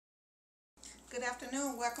Good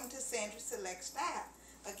afternoon. Welcome to Sandraselect Style.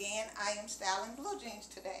 Again, I am styling blue jeans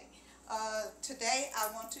today. Today I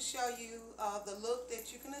want to show you the look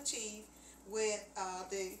that you can achieve with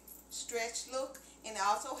the stretch look, and it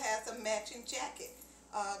also has a matching jacket.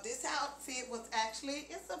 This outfit was actually,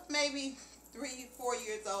 maybe 3-4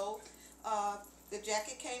 years old. The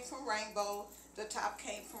jacket came from Rainbow. The top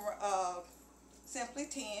came from Simply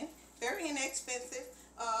 10. Very inexpensive.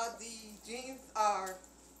 The jeans are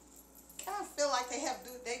kind of feel like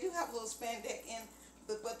they do have a little spandex in,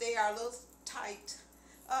 but they are a little tight.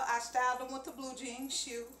 I styled them with the blue jean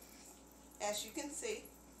shoe, as you can see.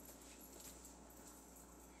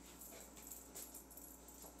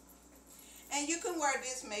 And you can wear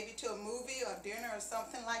this maybe to a movie or dinner or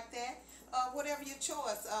something like that. Whatever your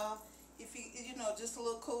choice. If you know, just a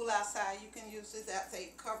little cool outside, you can use this as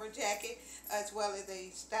a cover jacket as well as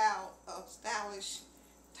a stylish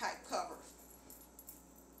type cover.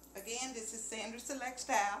 Again, this is Sandraselect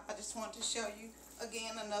Style. I just want to show you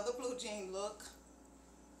again another blue jean look.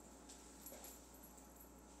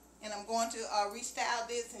 And I'm going to restyle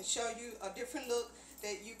this and show you a different look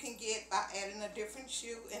that you can get by adding a different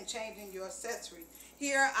shoe and changing your accessory.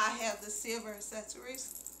 Here I have the silver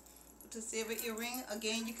accessories with the silver earring.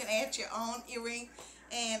 Again, you can add your own earring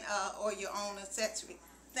and or your own accessory.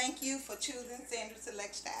 Thank you for choosing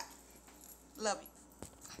Sandraselect Style. Love you.